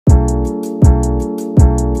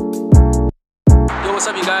what's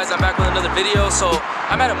up you guys? I'm back with another video. So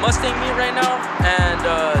I'm at a Mustang meet right now and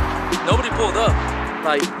nobody pulled up.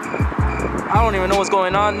 Like, I don't even know what's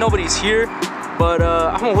going on. Nobody's here, but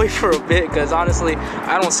I'm gonna wait for a bit because honestly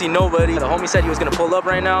I don't see nobody. The homie said he was gonna pull up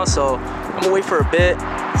right now, so I'm gonna wait for a bit,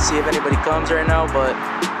 see if anybody comes right now. But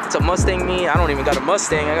it's a Mustang meet. I don't even got a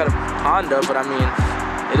Mustang, I got a Honda, but I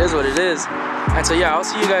mean, it is what it is. And so yeah, I'll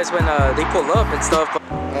see you guys when they pull up and stuff. But,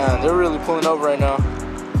 man, they're really pulling up right now.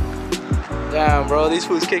 Damn, bro, these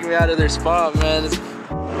fools kicked me out of their spot, man.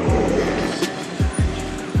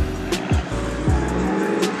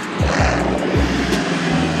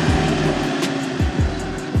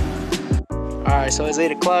 Alright, so it's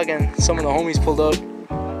 8 o'clock and some of the homies pulled up.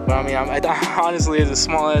 But I mean, honestly, it's as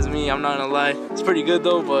small as me, I'm not gonna lie. It's pretty good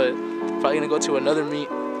though, but probably gonna go to another meet.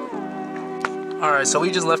 Alright, so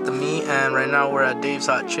we just left the meet and right now we're at Dave's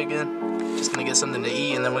Hot Chicken. Just gonna get something to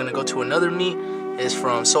eat and then we're gonna go to another meet. It's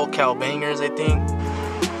from SoCal Bangers, I think.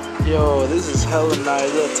 Yo, this is hella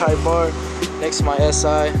nice. Little Thai bar next to my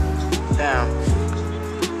SI. Damn.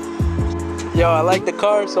 Yo, I like the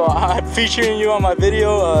car, so I'm featuring you on my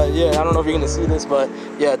video. Yeah, I don't know if you're gonna see this, but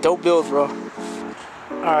yeah, dope build, bro.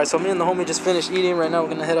 Alright, so me and the homie just finished eating. Right now we're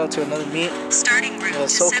gonna head out to another meet. Starting route to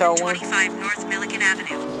SoCal 725 North Milligan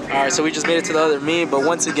Avenue. Alright, so we just made it to the other meet, but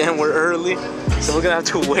once again we're early, so we're gonna have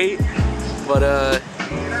to wait. But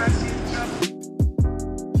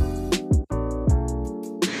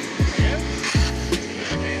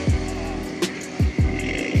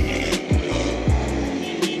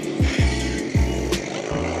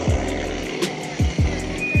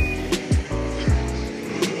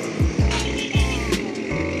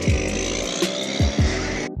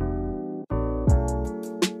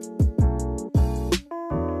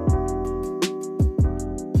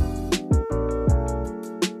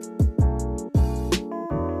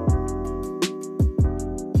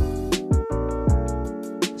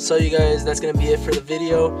so you guys, that's gonna be it for the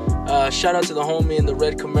video. Shout out to the homie in the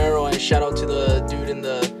red Camaro and shout out to the dude in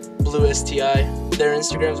the blue STI. Their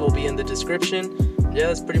Instagrams will be in the description. Yeah,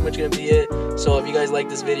 that's pretty much gonna be it. So if you guys like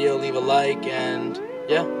this video, leave a like and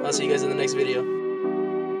yeah, I'll see you guys in the next video.